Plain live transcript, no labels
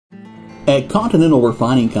At Continental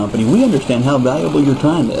Refining Company, we understand how valuable your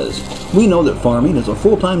time is. We know that farming is a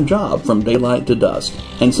full-time job from daylight to dusk,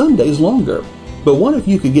 and some days longer. But what if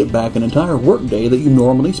you could get back an entire workday that you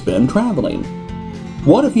normally spend traveling?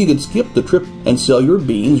 What if you could skip the trip and sell your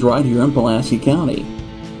beans right here in Pulaski County?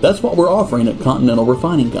 That's what we're offering at Continental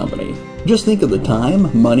Refining Company. Just think of the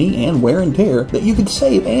time, money, and wear and tear that you could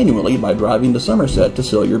save annually by driving to Somerset to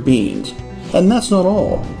sell your beans. And that's not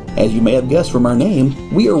all. As you may have guessed from our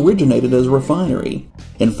name, we originated as a refinery.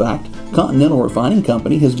 In fact, Continental Refining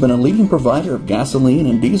Company has been a leading provider of gasoline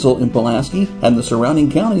and diesel in Pulaski and the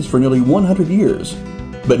surrounding counties for nearly 100 years.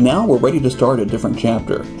 But now we're ready to start a different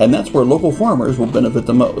chapter, and that's where local farmers will benefit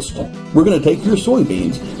the most. We're going to take your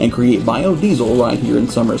soybeans and create biodiesel right here in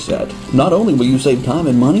Somerset. Not only will you save time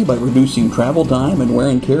and money by reducing travel time and wear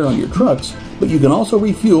and tear on your trucks, but you can also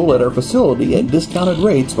refuel at our facility at discounted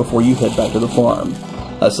rates before you head back to the farm.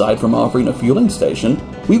 Aside from offering a fueling station,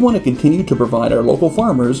 we want to continue to provide our local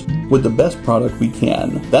farmers with the best product we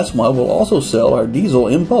can. That's why we'll also sell our diesel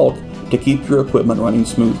in bulk to keep your equipment running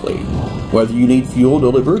smoothly. Whether you need fuel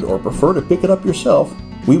delivered or prefer to pick it up yourself,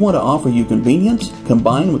 we want to offer you convenience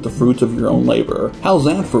combined with the fruits of your own labor. How's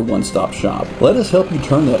that for one-stop shop? Let us help you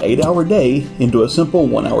turn that 8-hour day into a simple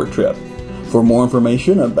 1-hour trip. For more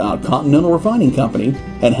information about Continental Refining Company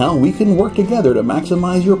and how we can work together to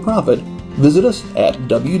maximize your profit, visit us at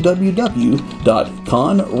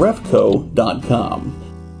www.conrefco.com.